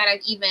 not that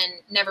I've even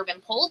never been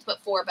polled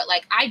before, but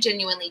like I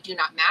genuinely do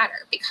not matter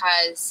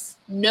because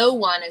no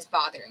one is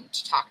bothering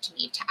to talk to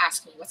me, to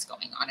ask me what's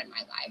going on in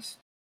my life.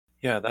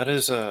 Yeah, that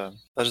is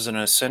an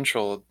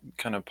essential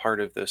kind of part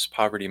of this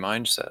poverty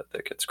mindset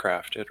that gets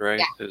crafted, right?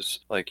 Yeah. Is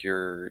like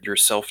your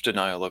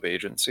self-denial of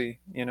agency,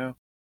 you know?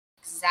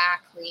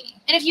 Exactly.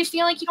 And if you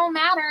feel like you don't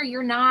matter,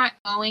 you're not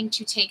going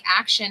to take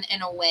action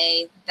in a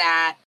way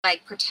that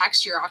like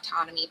protects your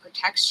autonomy,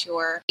 protects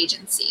your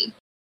agency.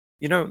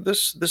 You know,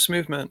 this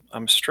movement,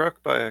 I'm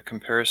struck by a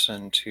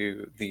comparison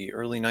to the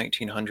early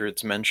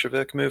 1900s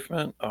Menshevik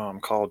movement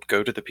called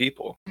Go to the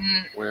People,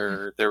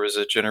 where there was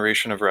a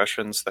generation of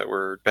Russians that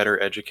were better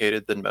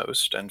educated than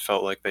most and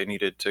felt like they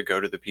needed to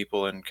go to the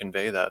people and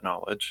convey that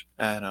knowledge.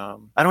 And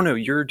I don't know,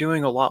 you're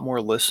doing a lot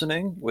more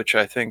listening, which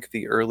I think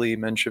the early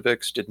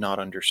Mensheviks did not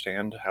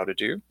understand how to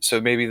do.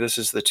 So maybe this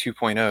is the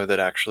 2.0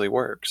 that actually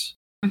works.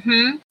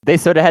 They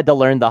sort of had to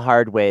learn the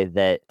hard way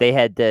that they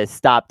had to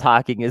stop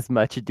talking as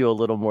much and do a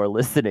little more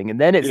listening. And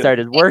then it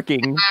started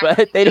working,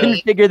 but they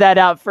didn't figure that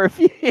out for a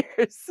few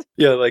years.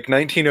 Yeah, like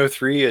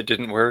 1903, it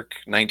didn't work.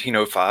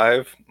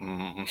 1905.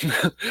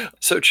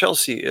 So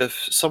Chelsea,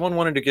 if someone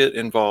wanted to get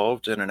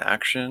involved in an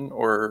action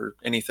or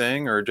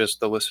anything, or just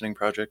the Listening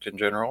Project in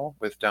general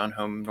with Down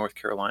Home, North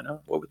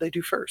Carolina, what would they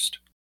do first?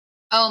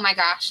 Oh my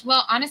gosh.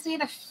 Well, honestly,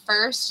 the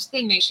first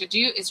thing they should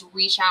do is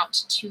reach out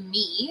to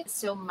me.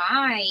 So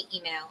my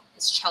email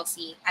is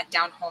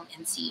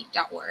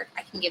chelsea@downhomenc.org.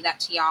 I can give that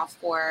to y'all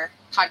for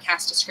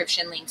podcast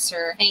description links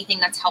or anything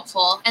that's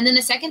helpful. And then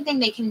the second thing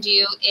they can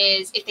do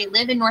is if they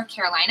live in North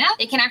Carolina,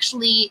 they can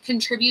actually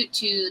contribute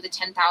to the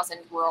 10,000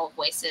 Rural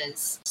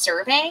Voices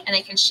survey, and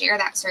they can share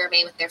that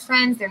survey with their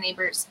friends, their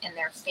neighbors, and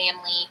their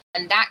family.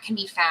 And that can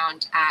be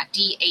found at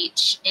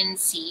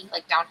DHNC,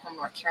 like Down Home,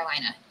 North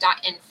Carolina,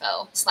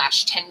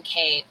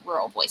 .info/10K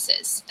Rural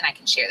Voices. And I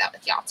can share that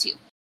with y'all too.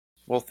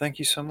 Well, thank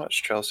you so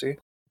much, Chelsea.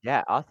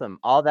 Yeah, awesome.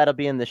 All that'll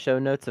be in the show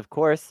notes, of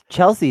course.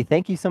 Chelsea,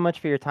 thank you so much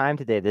for your time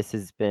today. This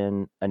has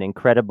been an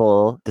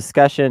incredible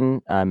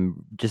discussion.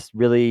 I'm just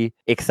really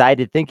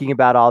excited thinking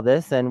about all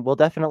this, and we'll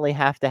definitely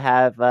have to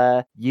have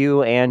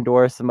you and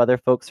or some other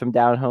folks from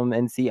Down Home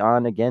NC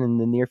on again in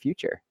the near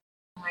future.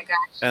 Oh my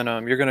gosh. And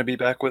you're going to be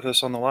back with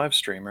us on the live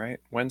stream, right?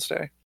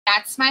 Wednesday?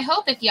 That's my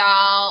hope, if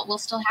y'all will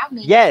still have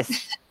me.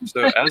 Yes.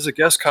 So as a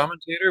guest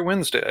commentator,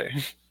 Wednesday.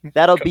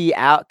 That'll be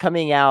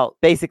coming out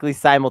basically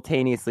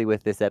simultaneously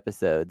with this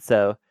episode.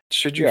 So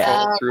should you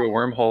fall through a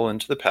wormhole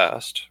into the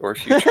past or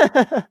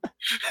future?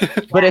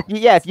 But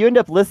if you end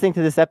up listening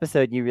to this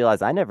episode and you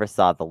realize I never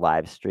saw the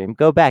live stream,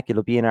 go back.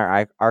 It'll be in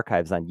our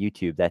archives on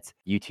YouTube. That's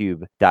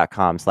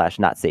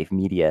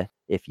youtube.com/notsafemedia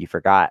if you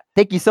forgot.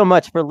 Thank you so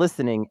much for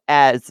listening.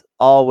 As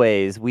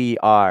always, we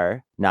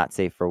are Not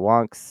Safe for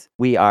Wonks.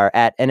 We are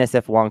at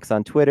NSF Wonks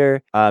on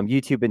Twitter.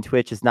 YouTube and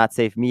Twitch is Not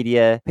Safe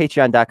Media.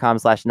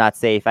 Patreon.com/Not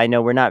Safe. I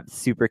know we're not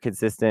super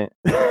consistent,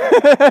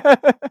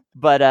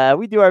 but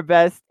we do our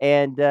best,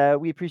 and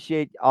we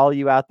appreciate all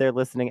you out there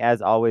listening.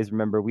 As always,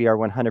 remember, we are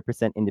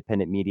 100%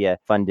 independent media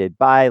funded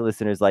by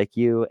listeners like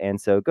you. And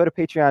so go to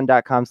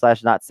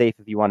patreon.com/Not Safe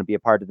if you want to be a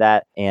part of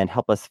that and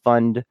help us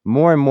fund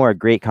more and more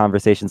great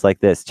conversations like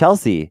this.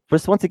 Chelsea,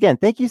 first, once again,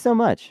 thank you so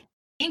much.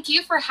 Thank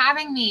you for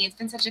having me. It's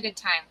been such a good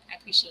time. I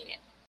appreciate it.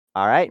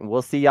 All right.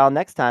 We'll see y'all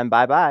next time.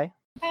 Bye-bye.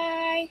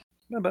 Bye.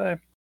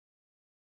 Bye-bye.